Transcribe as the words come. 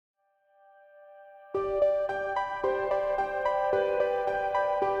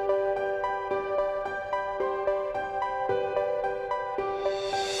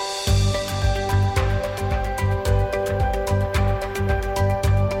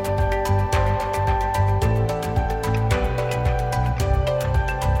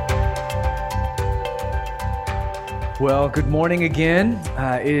Well, good morning again.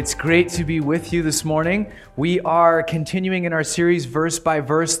 It's great to be with you this morning. We are continuing in our series verse by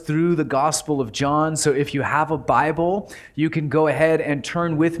verse through the Gospel of John. So if you have a Bible, you can go ahead and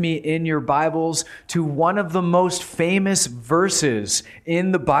turn with me in your Bibles to one of the most famous verses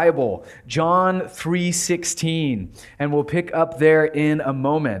in the Bible, John 3:16. And we'll pick up there in a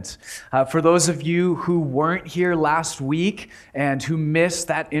moment. For those of you who weren't here last week and who missed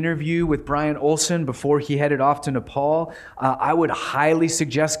that interview with Brian Olson before he headed off to Nepal, I would highly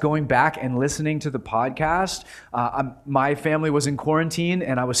suggest going back and listening to the podcast. My family was in quarantine,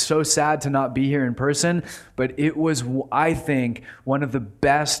 and I was so sad to not be here in person, but it was, I think, one of the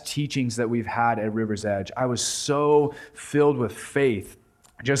best teachings that we've had at River's Edge. I was so filled with faith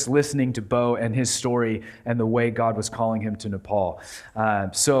just listening to Bo and his story and the way God was calling him to Nepal.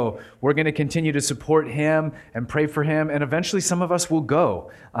 So we're going to continue to support him and pray for him, and eventually some of us will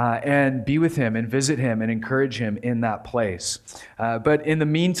go and be with him and visit him and encourage him in that place. But in the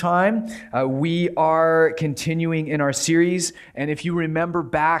meantime, we are continuing in our series, and if you remember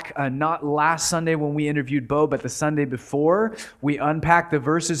back, not last Sunday when we interviewed Bo, but the Sunday before, we unpacked the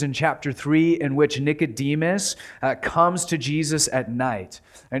verses in chapter 3 in which Nicodemus comes to Jesus at night.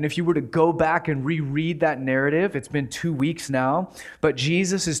 And if you were to go back and reread that narrative, it's been 2 weeks now, but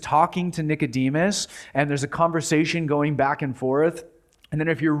Jesus is talking to Nicodemus, and there's a conversation going back and forth. And then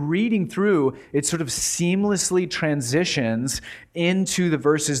if you're reading through, it sort of seamlessly transitions into the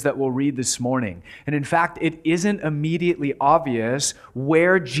verses that we'll read this morning. And in fact, it isn't immediately obvious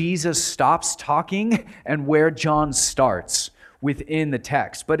where Jesus stops talking and where John starts within the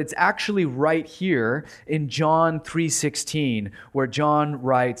text. But it's actually right here in John 3:16 where John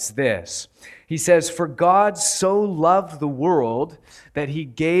writes this. He says, "For God so loved the world that he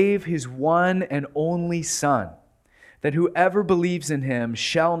gave his one and only Son, that whoever believes in him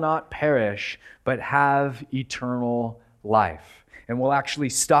shall not perish, but have eternal life." And we'll actually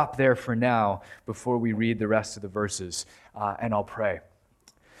stop there for now before we read the rest of the verses, and I'll pray.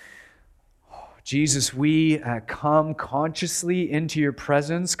 Jesus, we come consciously into your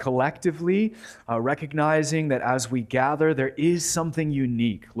presence collectively, recognizing that as we gather, there is something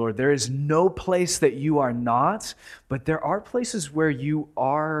unique. Lord, there is no place that you are not, but there are places where you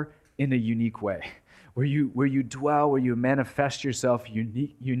are in a unique way, where you dwell, where you manifest yourself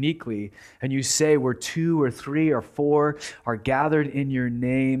uniquely, and you say where 2 or 3 or 4 are gathered in your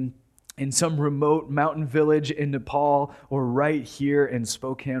name, in some remote mountain village in Nepal or right here in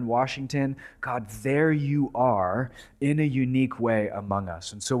Spokane, Washington, God, there you are in a unique way among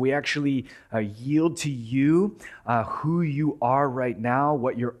us. And so we actually yield to you who you are right now,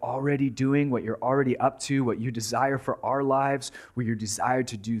 what you're already doing, what you're already up to, what you desire for our lives, what you desire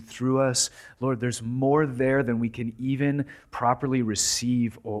to do through us. Lord, there's more there than we can even properly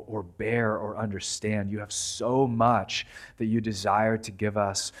receive or bear or understand. You have so much that you desire to give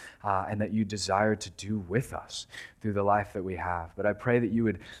us and that you desire to do with us through the life that we have. But I pray that you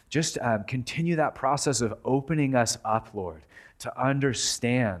would just continue that process of opening us up, Lord, to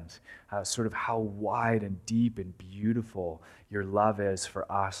understand sort of how wide and deep and beautiful your love is for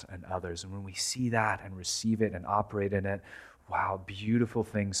us and others. And when we see that and receive it and operate in it, wow, beautiful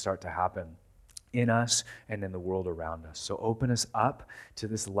things start to happen in us and in the world around us. So open us up to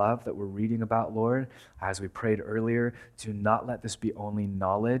this love that we're reading about, Lord. As we prayed earlier, do not let this be only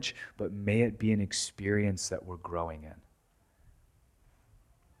knowledge, but may it be an experience that we're growing in.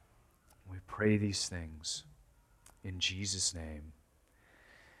 We pray these things in Jesus' name.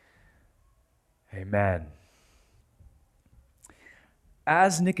 Amen.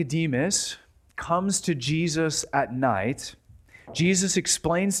 As Nicodemus comes to Jesus at night, Jesus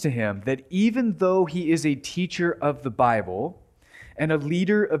explains to him that even though he is a teacher of the Bible and a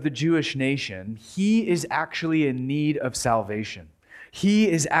leader of the Jewish nation, he is actually in need of salvation. He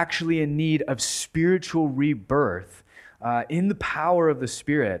is actually in need of spiritual rebirth in the power of the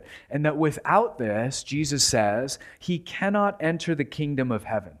Spirit, and that without this, Jesus says, he cannot enter the kingdom of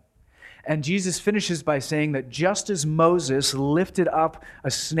heaven. And Jesus finishes by saying that just as Moses lifted up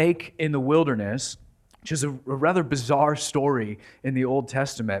a snake in the wilderness, which is a rather bizarre story in the Old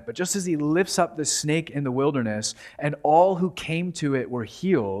Testament, but just as he lifts up the snake in the wilderness and all who came to it were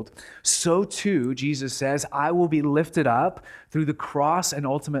healed, so too, Jesus says, I will be lifted up through the cross and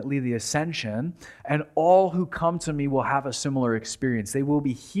ultimately the ascension, and all who come to me will have a similar experience. They will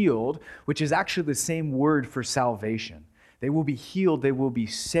be healed, which is actually the same word for salvation. They will be healed, they will be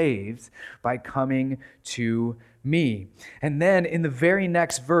saved by coming to me. And then in the very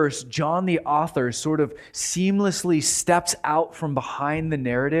next verse, John the author sort of seamlessly steps out from behind the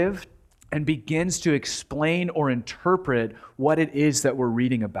narrative and begins to explain or interpret what it is that we're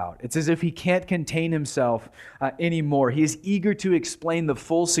reading about. It's as if he can't contain himself anymore. He is eager to explain the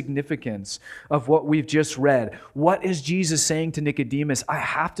full significance of what we've just read. What is Jesus saying to Nicodemus? I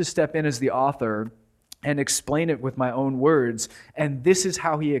have to step in as the author and explain it with my own words. And this is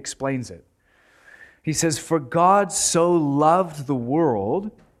how he explains it. He says, "For God so loved the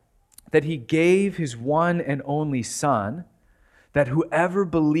world that he gave his one and only Son, that whoever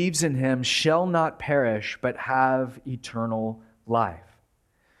believes in him shall not perish, but have eternal life."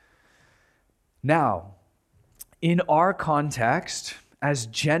 Now, in our context, as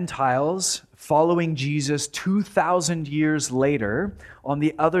Gentiles following Jesus 2,000 years later on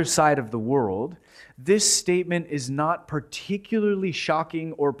the other side of the world, this statement is not particularly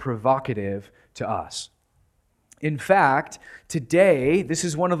shocking or provocative to us. In fact, today, this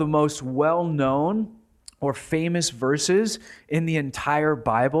is one of the most well-known or famous verses in the entire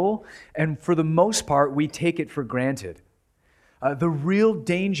Bible, and for the most part, we take it for granted. The real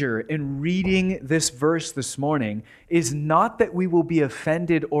danger in reading this verse this morning is not that we will be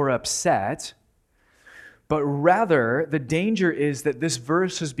offended or upset, but rather the danger is that this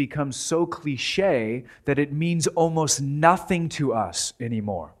verse has become so cliche that it means almost nothing to us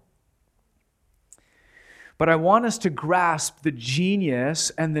anymore. But I want us to grasp the genius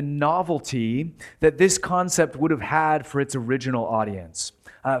and the novelty that this concept would have had for its original audience.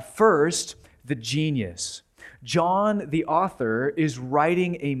 First, the genius. John, the author, is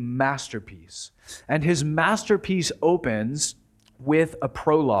writing a masterpiece, and his masterpiece opens with a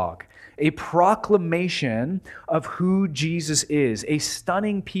prologue, a proclamation of who Jesus is, a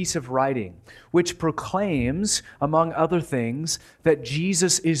stunning piece of writing, which proclaims, among other things, that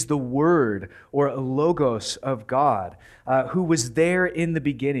Jesus is the Word, or Logos of God, who was there in the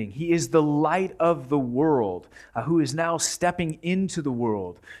beginning. He is the light of the world, who is now stepping into the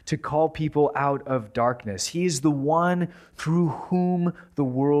world to call people out of darkness. He is the one through whom the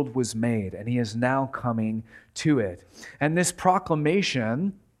world was made, and he is now coming to it. And this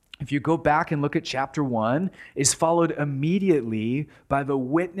proclamation, if you go back and look at chapter 1, is followed immediately by the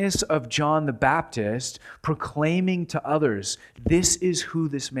witness of John the Baptist proclaiming to others, this is who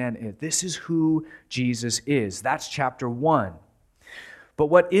this man is. This is who Jesus is. That's chapter 1. But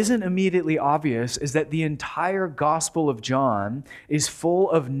what isn't immediately obvious is that the entire Gospel of John is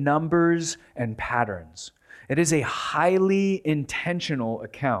full of numbers and patterns. It is a highly intentional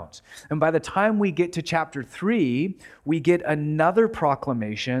account. And by the time we get to chapter 3, we get another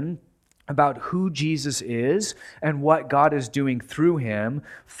proclamation about who Jesus is and what God is doing through him,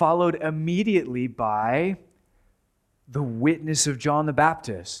 followed immediately by the witness of John the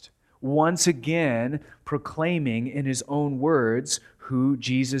Baptist, once again proclaiming in his own words who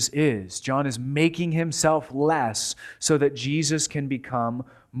Jesus is. John is making himself less so that Jesus can become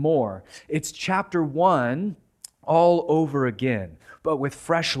more. It's chapter 1 all over again, but with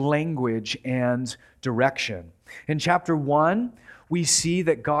fresh language and direction. In chapter 1, we see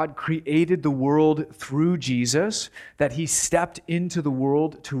that God created the world through Jesus, that he stepped into the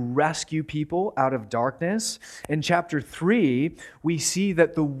world to rescue people out of darkness. In chapter 3, we see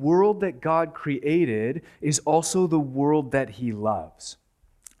that the world that God created is also the world that he loves.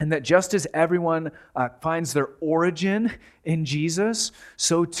 And that just as everyone finds their origin in Jesus,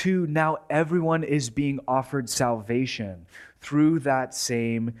 so too now everyone is being offered salvation through that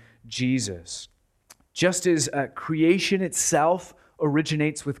same Jesus. Just as creation itself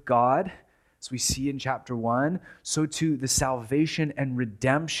originates with God, as we see in chapter 1, so too the salvation and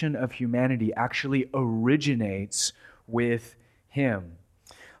redemption of humanity actually originates with him.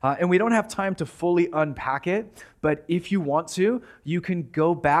 And we don't have time to fully unpack it, but if you want to, you can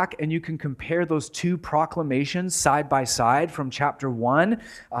go back and you can compare those two proclamations side by side from chapter 1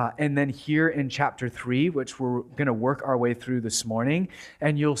 and then here in chapter 3, which we're going to work our way through this morning,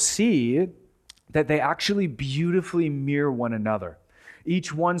 and you'll see that they actually beautifully mirror one another.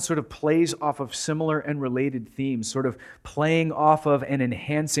 Each one sort of plays off of similar and related themes, sort of playing off of and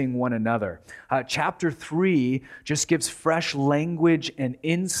enhancing one another. Chapter 3 just gives fresh language and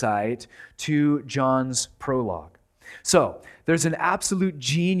insight to John's prologue. So there's an absolute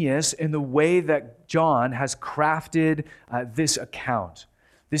genius in the way that John has crafted this account.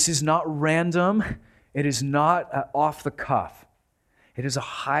 This is not random. It is not off the cuff. It is a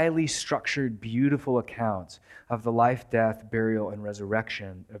highly structured, beautiful account of the life, death, burial, and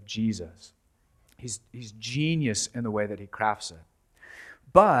resurrection of Jesus. He's genius in the way that he crafts it.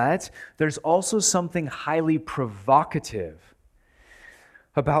 But there's also something highly provocative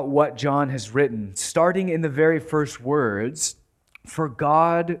about what John has written, starting in the very first words, "For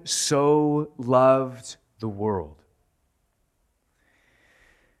God so loved the world."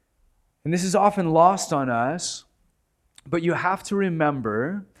 And this is often lost on us, but you have to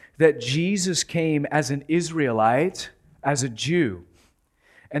remember that Jesus came as an Israelite, as a Jew,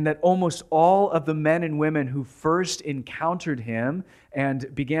 and that almost all of the men and women who first encountered him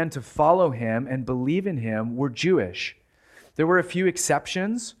and began to follow him and believe in him were Jewish. There were a few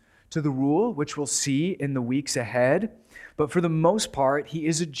exceptions to the rule, which we'll see in the weeks ahead, but for the most part, he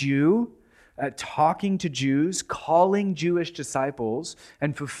is a Jew, talking to Jews, calling Jewish disciples,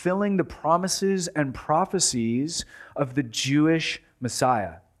 and fulfilling the promises and prophecies of the Jewish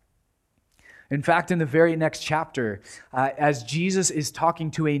Messiah. In fact, in the very next chapter, as Jesus is talking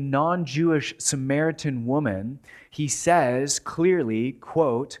to a non-Jewish Samaritan woman, he says clearly,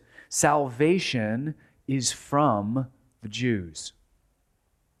 quote, "Salvation is from the Jews."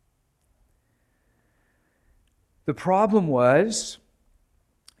 The problem was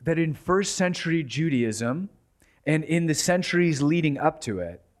that in first century Judaism, and in the centuries leading up to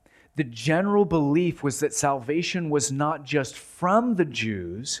it, the general belief was that salvation was not just from the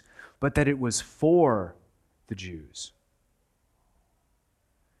Jews, but that it was for the Jews.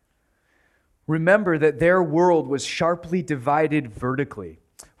 Remember that their world was sharply divided vertically,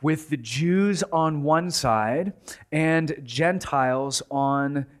 with the Jews on one side and Gentiles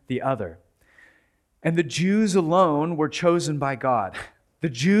on the other. And the Jews alone were chosen by God. The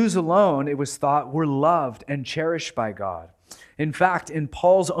Jews alone, it was thought, were loved and cherished by God. In fact, in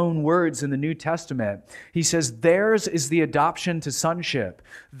Paul's own words in the New Testament, he says, "Theirs is the adoption to sonship.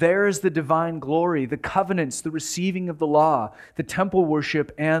 Theirs the divine glory, the covenants, the receiving of the law, the temple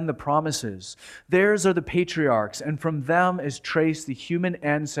worship, and the promises. Theirs are the patriarchs, and from them is traced the human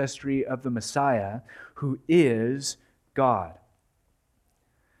ancestry of the Messiah, who is God."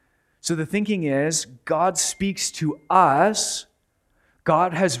 So the thinking is, God speaks to us.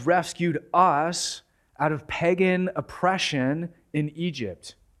 God has rescued us out of pagan oppression in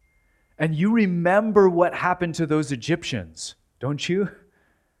Egypt. And you remember what happened to those Egyptians, don't you?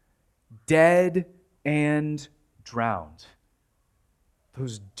 Dead and drowned.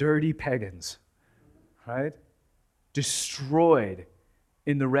 Those dirty pagans, right? Destroyed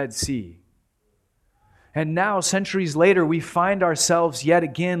in the Red Sea. And now, centuries later, we find ourselves yet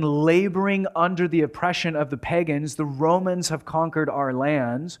again laboring under the oppression of the pagans. The Romans have conquered our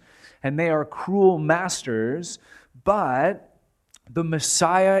lands, and they are cruel masters, but the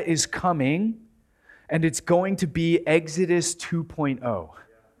Messiah is coming, and it's going to be Exodus 2.0.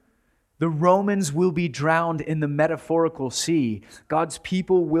 The Romans will be drowned in the metaphorical sea. God's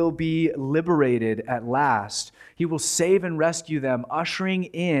people will be liberated at last. He will save and rescue them, ushering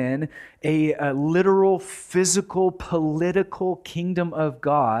in a literal, physical, political kingdom of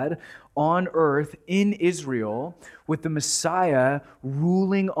God on earth in Israel, with the Messiah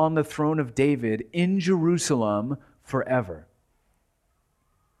ruling on the throne of David in Jerusalem forever.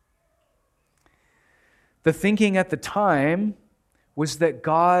 The thinking at the time was that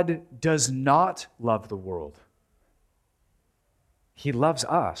God does not love the world. He loves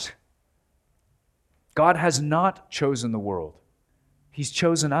us. God has not chosen the world. He's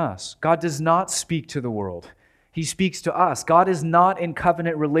chosen us. God does not speak to the world. He speaks to us. God is not in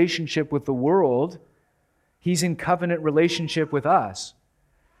covenant relationship with the world. He's in covenant relationship with us.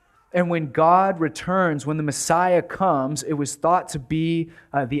 And when God returns, when the Messiah comes, it was thought to be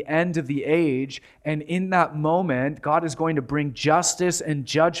the end of the age. And in that moment, God is going to bring justice and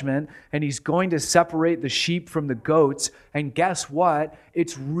judgment, and he's going to separate the sheep from the goats. And guess what?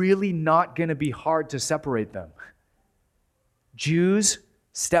 It's really not going to be hard to separate them. Jews,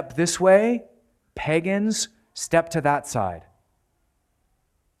 step this way. Pagans, step to that side.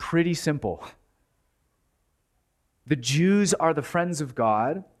 Pretty simple. The Jews are the friends of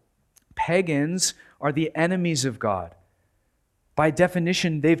God. Pagans are the enemies of God. By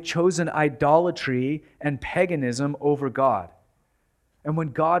definition, they've chosen idolatry and paganism over God. And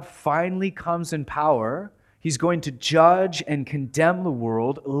when God finally comes in power, he's going to judge and condemn the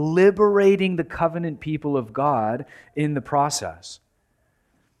world, liberating the covenant people of God in the process.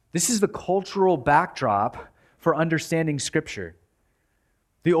 This is the cultural backdrop for understanding Scripture.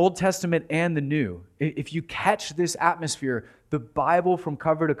 The Old Testament and the New. If you catch this atmosphere, the Bible from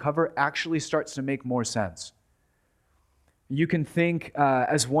cover to cover actually starts to make more sense. You can think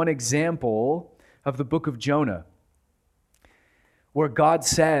as one example of the book of Jonah, where God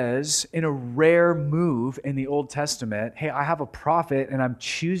says in a rare move in the Old Testament, hey, I have a prophet and I'm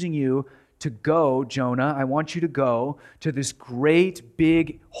choosing you to go, Jonah. I want you to go to this great,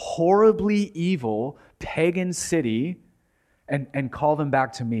 big, horribly evil pagan city and call them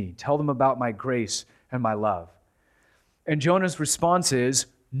back to me. Tell them about my grace and my love. And Jonah's response is,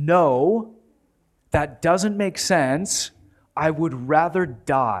 no, that doesn't make sense. I would rather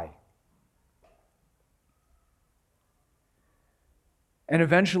die And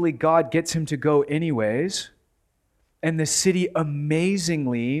eventually God gets him to go anyways. And the city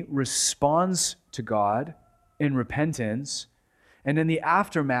amazingly responds to God in repentance. And in the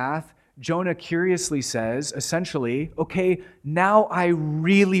aftermath, Jonah curiously says, essentially, okay, now I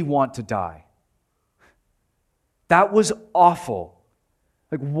really want to die. That was awful.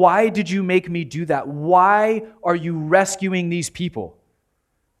 Like, why did you make me do that? Why are you rescuing these people?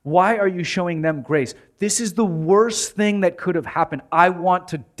 Why are you showing them grace? This is the worst thing that could have happened. I want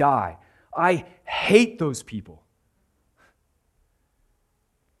to die. I hate those people.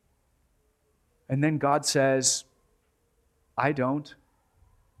 And then God says, I don't.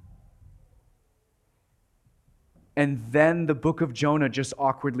 And then the book of Jonah just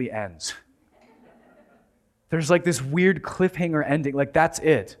awkwardly ends. There's like this weird cliffhanger ending, like that's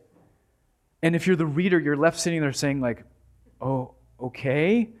it. And if you're the reader, you're left sitting there saying like, oh,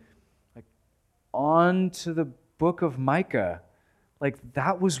 okay. Like, on to the book of Micah. Like,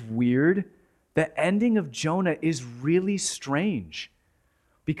 that was weird. The ending of Jonah is really strange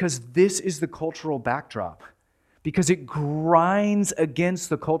because this is the cultural backdrop, because it grinds against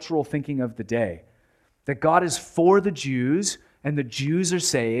the cultural thinking of the day. That God is for the Jews and the Jews are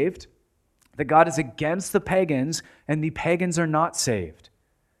saved, that God is against the pagans and the pagans are not saved.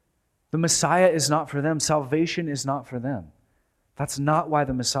 The Messiah is not for them. Salvation is not for them. That's not why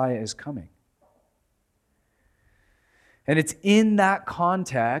the Messiah is coming. And it's in that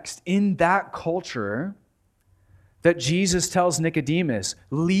context, in that culture, that Jesus tells Nicodemus,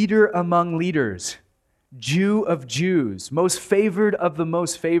 leader among leaders, Jew of Jews, most favored of the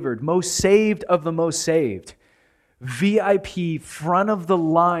most favored, most saved of the most saved, VIP, front of the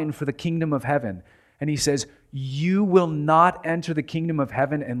line for the kingdom of heaven. And he says, you will not enter the kingdom of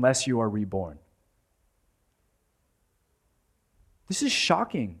heaven unless you are reborn. This is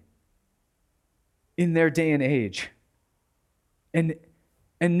shocking in their day and age. And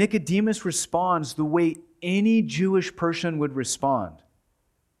Nicodemus responds the way any Jewish person would respond.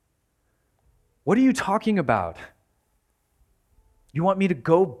 What are you talking about? You want me to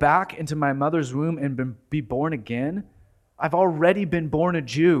go back into my mother's womb and be born again? I've already been born a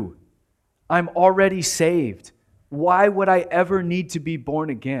Jew. I'm already saved. Why would I ever need to be born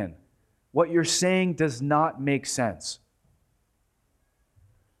again? What you're saying does not make sense.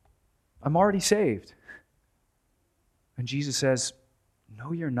 I'm already saved. And Jesus says,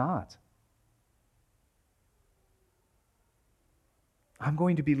 no, you're not. I'm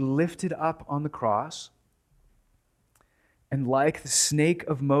going to be lifted up on the cross, and like the snake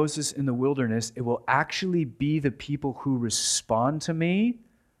of Moses in the wilderness, it will actually be the people who respond to me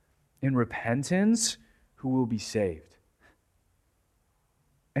in repentance who will be saved.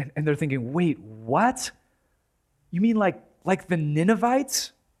 And they're thinking, wait, what? You mean like the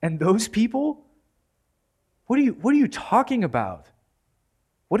Ninevites and those people? What are you talking about?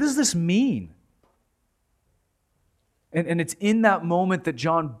 What does this mean? And it's in that moment that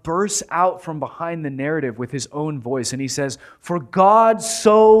John bursts out from behind the narrative with his own voice, and he says, for God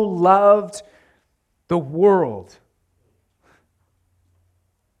so loved the world.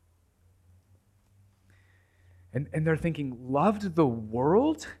 And they're thinking, loved the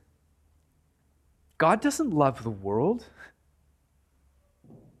world? God doesn't love the world.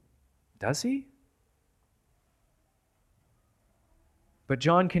 Does he? But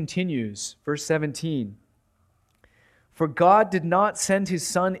John continues, verse 17. For God did not send his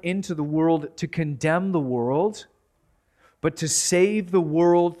Son into the world to condemn the world, but to save the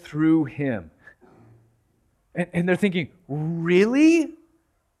world through him. And they're thinking, really?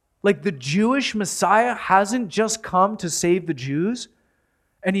 Like the Jewish Messiah hasn't just come to save the Jews,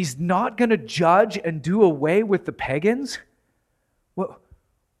 and he's not going to judge and do away with the pagans?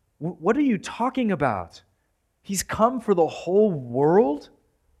 What are you talking about? He's come for the whole world?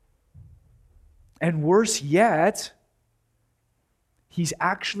 And worse yet, he's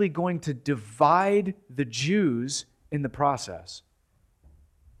actually going to divide the Jews in the process.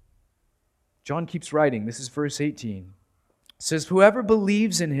 John keeps writing. This is verse 18. It says, whoever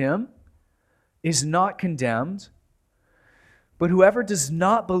believes in him is not condemned, but whoever does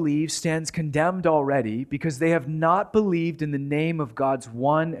not believe stands condemned already because they have not believed in the name of God's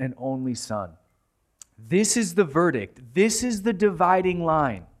one and only Son. This is the verdict. This is the dividing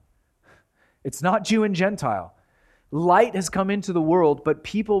line. It's not Jew and Gentile. Light has come into the world, but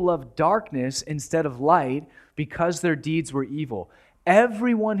people love darkness instead of light because their deeds were evil.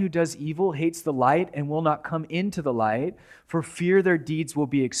 Everyone who does evil hates the light and will not come into the light for fear their deeds will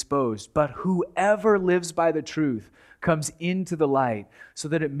be exposed. But whoever lives by the truth comes into the light so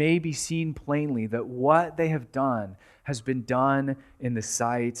that it may be seen plainly that what they have done has been done in the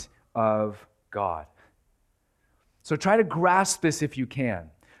sight of God. So try to grasp this if you can,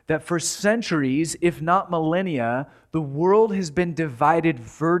 that for centuries, if not millennia, the world has been divided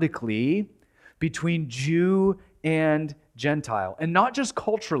vertically between Jew and Gentile. And not just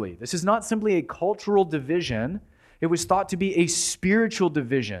culturally. This is not simply a cultural division. It was thought to be a spiritual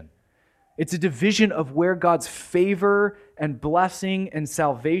division. It's a division of where God's favor and blessing and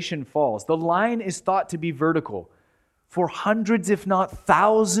salvation falls. The line is thought to be vertical. For hundreds, if not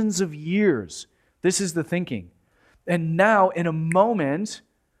thousands of years, this is the thinking. And now, in a moment,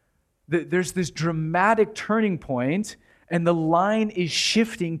 there's this dramatic turning point, and the line is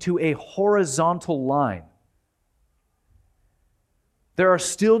shifting to a horizontal line. There are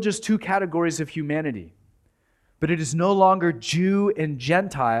still just two categories of humanity, but it is no longer Jew and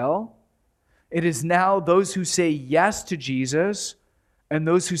Gentile. It is now those who say yes to Jesus and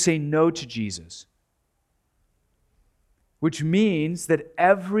those who say no to Jesus. Which means that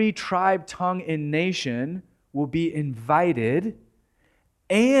every tribe, tongue, and nation will be invited,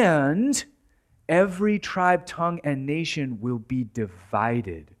 and every tribe, tongue, and nation will be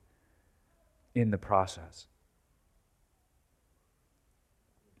divided in the process.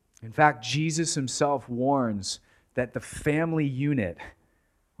 In fact, Jesus himself warns that the family unit,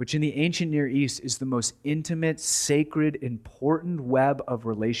 which in the ancient Near East is the most intimate, sacred, important web of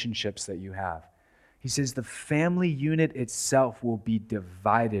relationships that you have. He says the family unit itself will be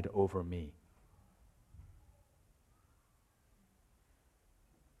divided over me.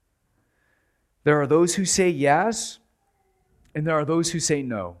 There are those who say yes, and there are those who say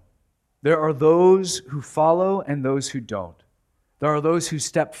no. There are those who follow and those who don't. There are those who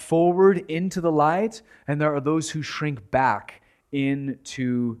step forward into the light, and there are those who shrink back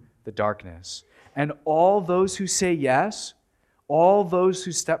into the darkness. And all those who say yes, all those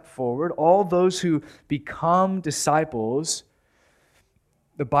who step forward, all those who become disciples,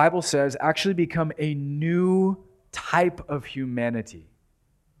 the Bible says, actually become a new type of humanity.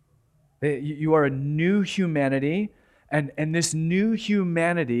 You are a new humanity, and this new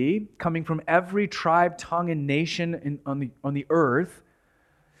humanity, coming from every tribe, tongue, and nation on the earth,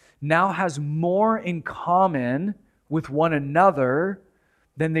 now has more in common with one another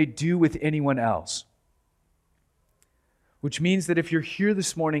than they do with anyone else. Which means that if you're here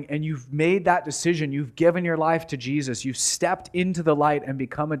this morning and you've made that decision, you've given your life to Jesus, you've stepped into the light and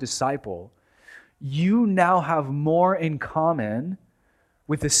become a disciple, you now have more in common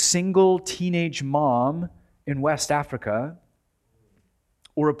with a single teenage mom in West Africa,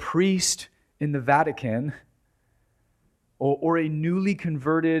 or a priest in the Vatican, or a newly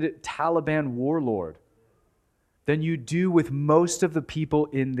converted Taliban warlord than you do with most of the people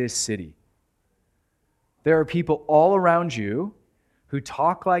in this city. There are people all around you who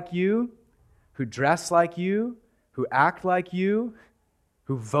talk like you, who dress like you, who act like you,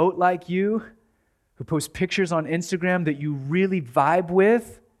 who vote like you, who post pictures on Instagram that you really vibe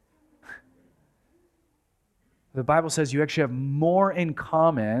with. The Bible says you actually have more in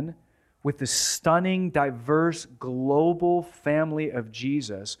common with the stunning, diverse, global family of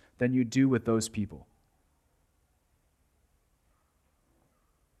Jesus than you do with those people.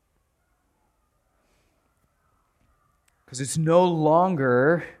 Because it's no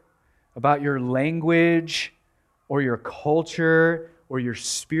longer about your language or your culture or your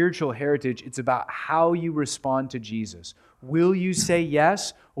spiritual heritage. It's about how you respond to Jesus. Will you say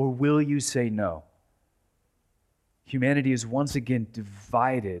yes or will you say no? Humanity is once again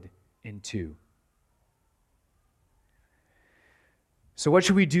divided in two. So what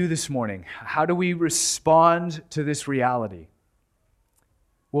should we do this morning? How do we respond to this reality?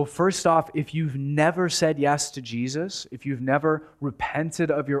 Well, first off, if you've never said yes to Jesus, if you've never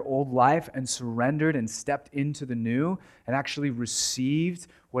repented of your old life and surrendered and stepped into the new and actually received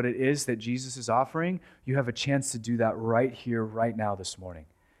what it is that Jesus is offering, you have a chance to do that right here, right now this morning.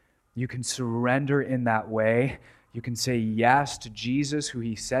 You can surrender in that way. You can say yes to Jesus, who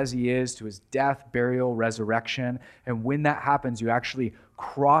he says he is, to his death, burial, resurrection. And when that happens, you actually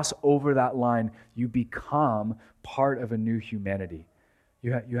cross over that line. You become part of a new humanity.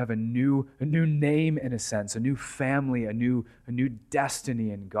 You have a new name in a sense, a new family, a new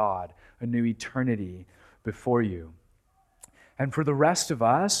destiny in God, a new eternity before you. And for the rest of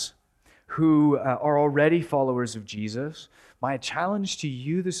us who are already followers of Jesus, my challenge to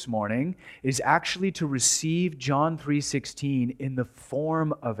you this morning is actually to receive John 3:16 in the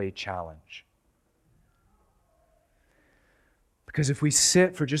form of a challenge. Because if we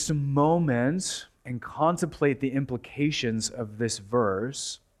sit for just a moment and contemplate the implications of this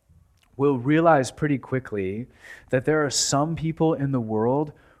verse, we'll realize pretty quickly that there are some people in the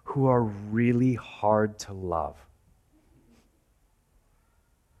world who are really hard to love.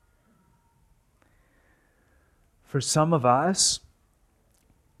 For some of us,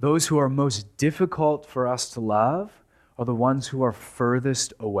 those who are most difficult for us to love are the ones who are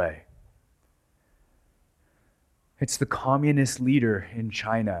furthest away. It's the communist leader in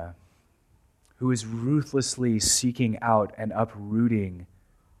China who is ruthlessly seeking out and uprooting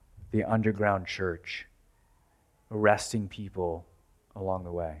the underground church, arresting people along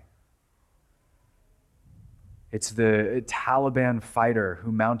the way. It's the Taliban fighter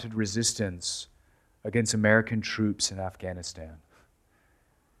who mounted resistance against American troops in Afghanistan.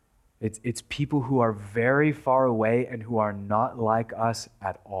 It's people who are very far away and who are not like us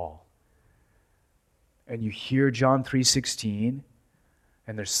at all. And you hear John 3:16,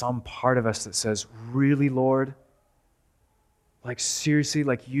 and there's some part of us that says, really, Lord? Like seriously,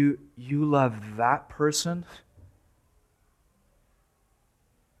 like you love that person?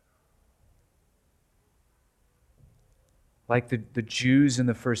 Like the Jews in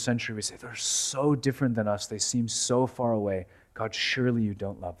the first century, we say, they're so different than us. They seem so far away. God, surely you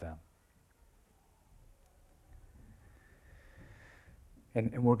don't love them.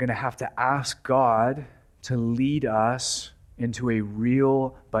 And we're going to have to ask God to lead us into a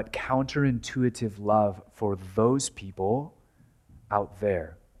real but counterintuitive love for those people out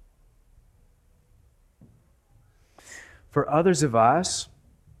there. For others of us,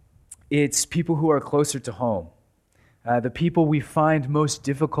 it's people who are closer to home. The people we find most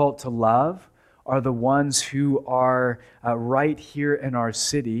difficult to love are the ones who are right here in our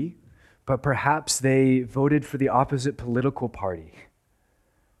city, but perhaps they voted for the opposite political party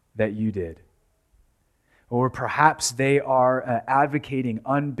that you did. Or perhaps they are advocating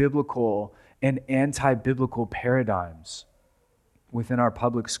unbiblical and anti-biblical paradigms within our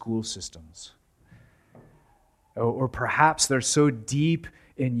public school systems. Or perhaps they're so deep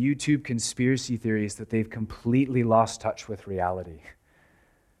in YouTube conspiracy theories that they've completely lost touch with reality.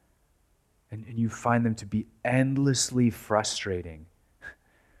 And you find them to be endlessly frustrating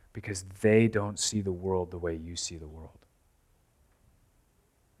because they don't see the world the way you see the world.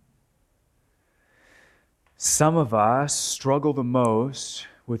 Some of us struggle the most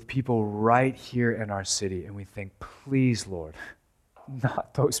with people right here in our city, and we think, please, Lord,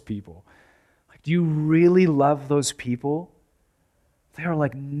 not those people. Like, do you really love those people? They are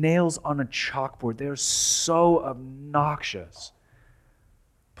like nails on a chalkboard. They are so obnoxious.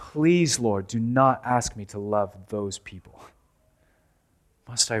 Please, Lord, do not ask me to love those people.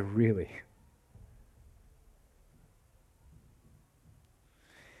 Must I really?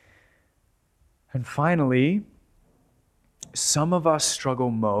 And finally, some of us struggle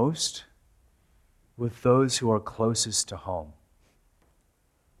most with those who are closest to home,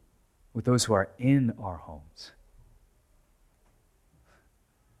 with those who are in our homes.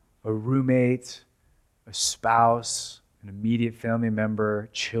 A roommate, a spouse, an immediate family member,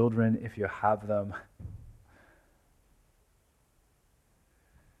 children if you have them.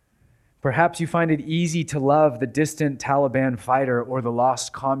 Perhaps you find it easy to love the distant Taliban fighter or the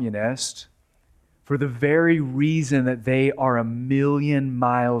lost communist for the very reason that they are a million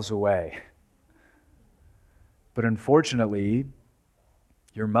miles away. But unfortunately,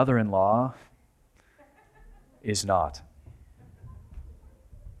 your mother-in-law is not.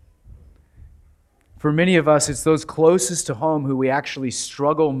 For many of us, it's those closest to home who we actually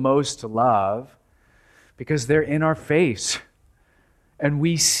struggle most to love because they're in our face. And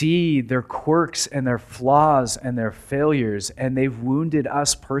we see their quirks and their flaws and their failures, and they've wounded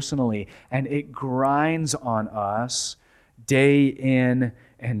us personally, and it grinds on us day in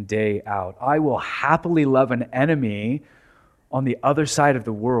and day out. I will happily love an enemy on the other side of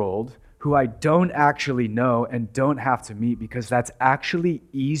the world who I don't actually know and don't have to meet, because that's actually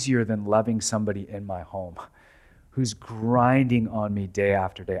easier than loving somebody in my home who's grinding on me day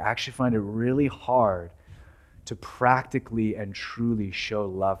after day. I actually find it really hard to practically and truly show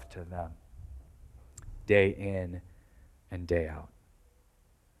love to them day in and day out.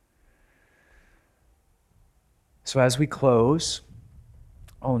 So as we close,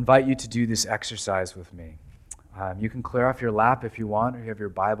 I'll invite you to do this exercise with me. You can clear off your lap if you want, or you have your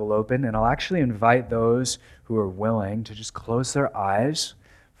Bible open, and I'll actually invite those who are willing to just close their eyes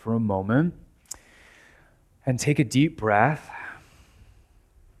for a moment and take a deep breath.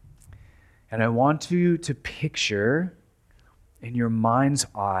 And I want you to picture in your mind's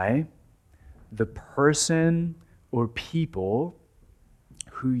eye the person or people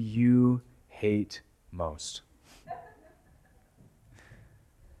who you hate most.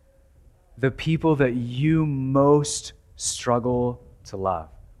 The people that you most struggle to love.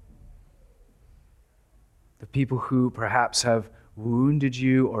 The people who perhaps have wounded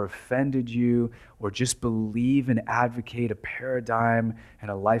you or offended you, or just believe and advocate a paradigm and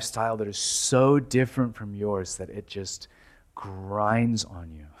a lifestyle that is so different from yours that it just grinds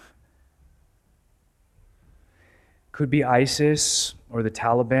on you. Could be ISIS or the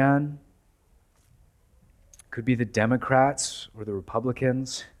Taliban. Could be the Democrats or the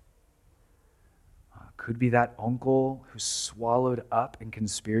Republicans. Could be that uncle who's swallowed up in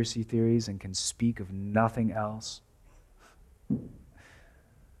conspiracy theories and can speak of nothing else.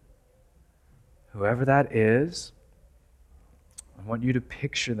 Whoever that is, I want you to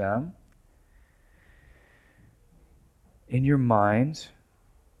picture them in your mind.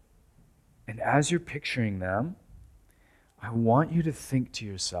 And as you're picturing them, I want you to think to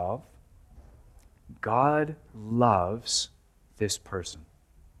yourself, God loves this person.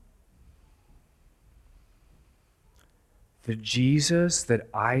 The Jesus that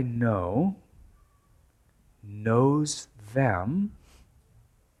I know knows them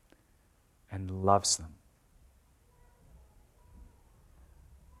and loves them.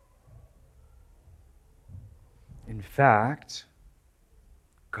 In fact,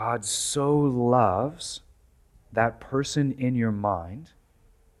 God so loves that person in your mind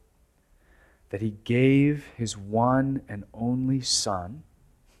that he gave his one and only Son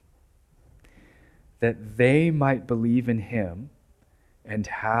that they might believe in him and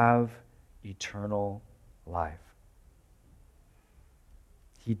have eternal life.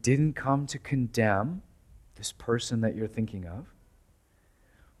 He didn't come to condemn this person that you're thinking of,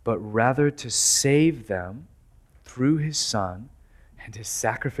 but rather to save them through his Son and his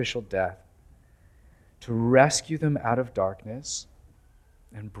sacrificial death, to rescue them out of darkness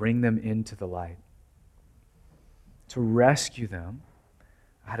and bring them into the light, to rescue them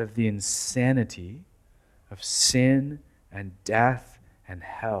out of the insanity of sin and death and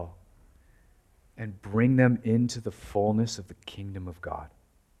hell, and bring them into the fullness of the kingdom of God,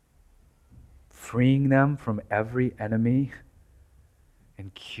 freeing them from every enemy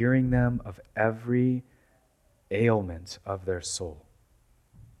and curing them of every ailment of their soul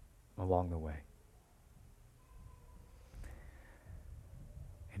along the way.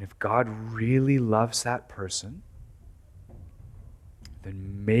 And if God really loves that person,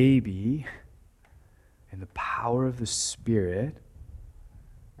 then maybe in the power of the Spirit,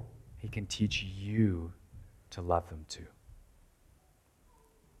 he can teach you to love them too.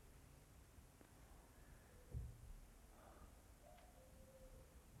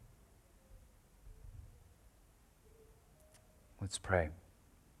 Let's pray.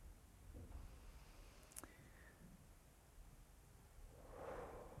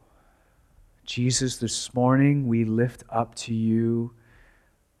 Jesus, this morning we lift up to you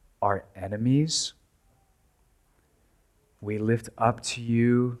our enemies. We lift up to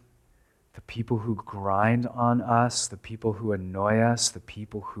you the people who grind on us, the people who annoy us, the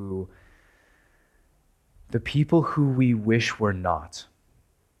people who we wish were not.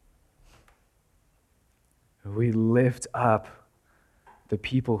 We lift up the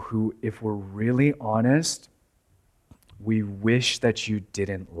people who, if we're really honest, we wish that you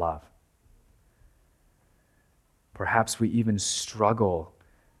didn't love. Perhaps we even struggle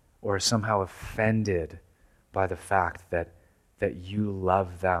or are somehow offended by the fact that you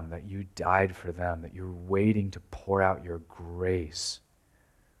love them, that you died for them, that you're waiting to pour out your grace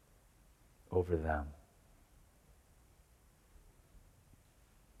over them.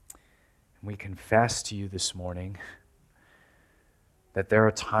 And we confess to you this morning that there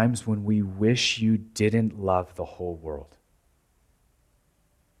are times when we wish you didn't love the whole world.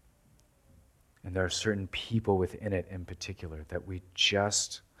 And there are certain people within it in particular that we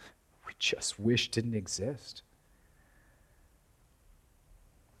just wish didn't exist.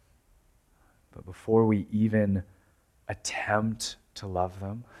 But before we even attempt to love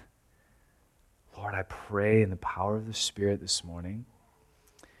them, Lord, I pray in the power of the Spirit this morning,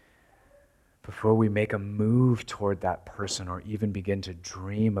 before we make a move toward that person or even begin to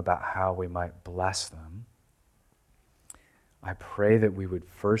dream about how we might bless them, I pray that we would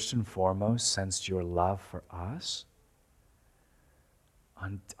first and foremost sense your love for us,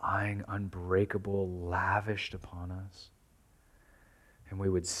 undying, unbreakable, lavished upon us, and we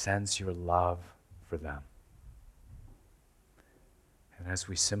would sense your love for them. And as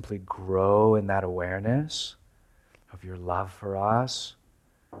we simply grow in that awareness of your love for us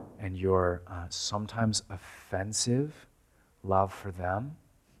and your sometimes offensive love for them,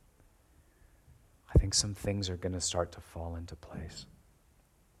 I think some things are going to start to fall into place.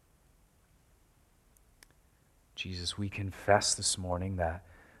 Jesus, we confess this morning that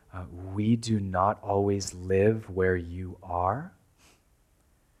we do not always live where you are,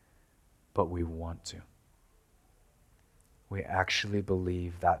 but we want to. we actually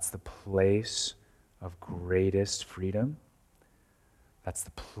believe that's the place of greatest freedom. That's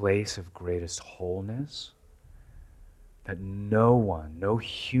the place of greatest wholeness. That no one, no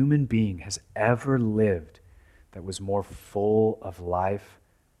human being has ever lived that was more full of life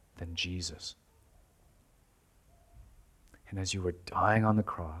than Jesus. And as you were dying on the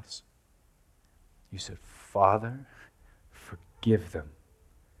cross, you said, Father, forgive them,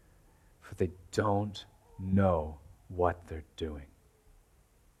 for they don't know what they're doing.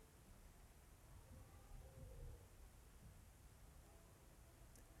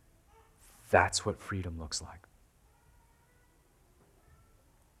 That's what freedom looks like.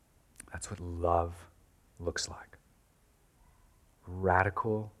 That's what love looks like.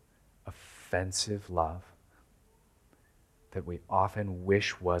 Radical, offensive love that we often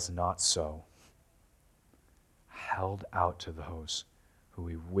wish was not so, held out to those who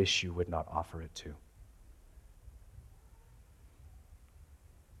we wish you would not offer it to.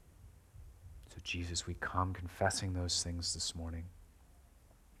 So Jesus, we come confessing those things this morning.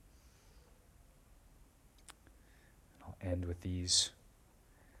 I'll end with these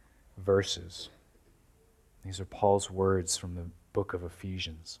verses. These are Paul's words from the book of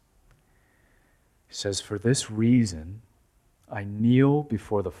Ephesians. He says, "For this reason I kneel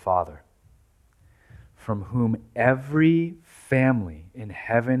before the Father, from whom every family in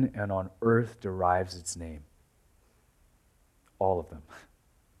heaven and on earth derives its name." All of them.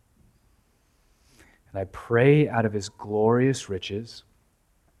 "And I pray out of his glorious riches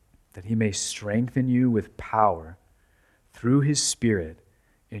that he may strengthen you with power through his Spirit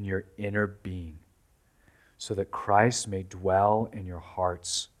in your inner being, so that Christ may dwell in your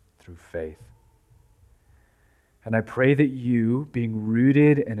hearts through faith. And I pray that you, being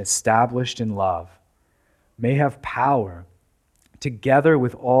rooted and established in love, may have power, together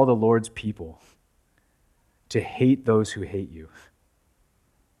with all the Lord's people, to hate those who hate you."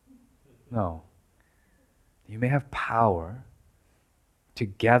 No. You may have power,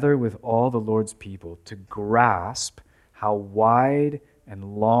 together with all the Lord's people, to grasp how wide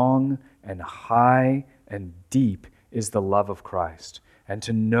and long and high and deep is the love of Christ, and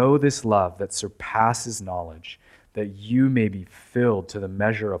to know this love that surpasses knowledge, that you may be filled to the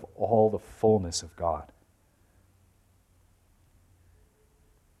measure of all the fullness of God.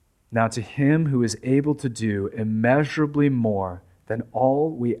 Now to him who is able to do immeasurably more than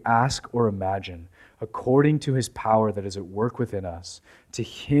all we ask or imagine, according to his power that is at work within us, to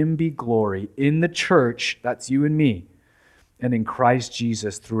him be glory in the church, that's you and me, and in Christ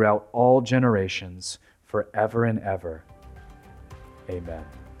Jesus throughout all generations, forever and ever.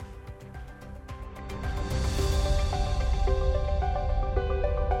 Amen.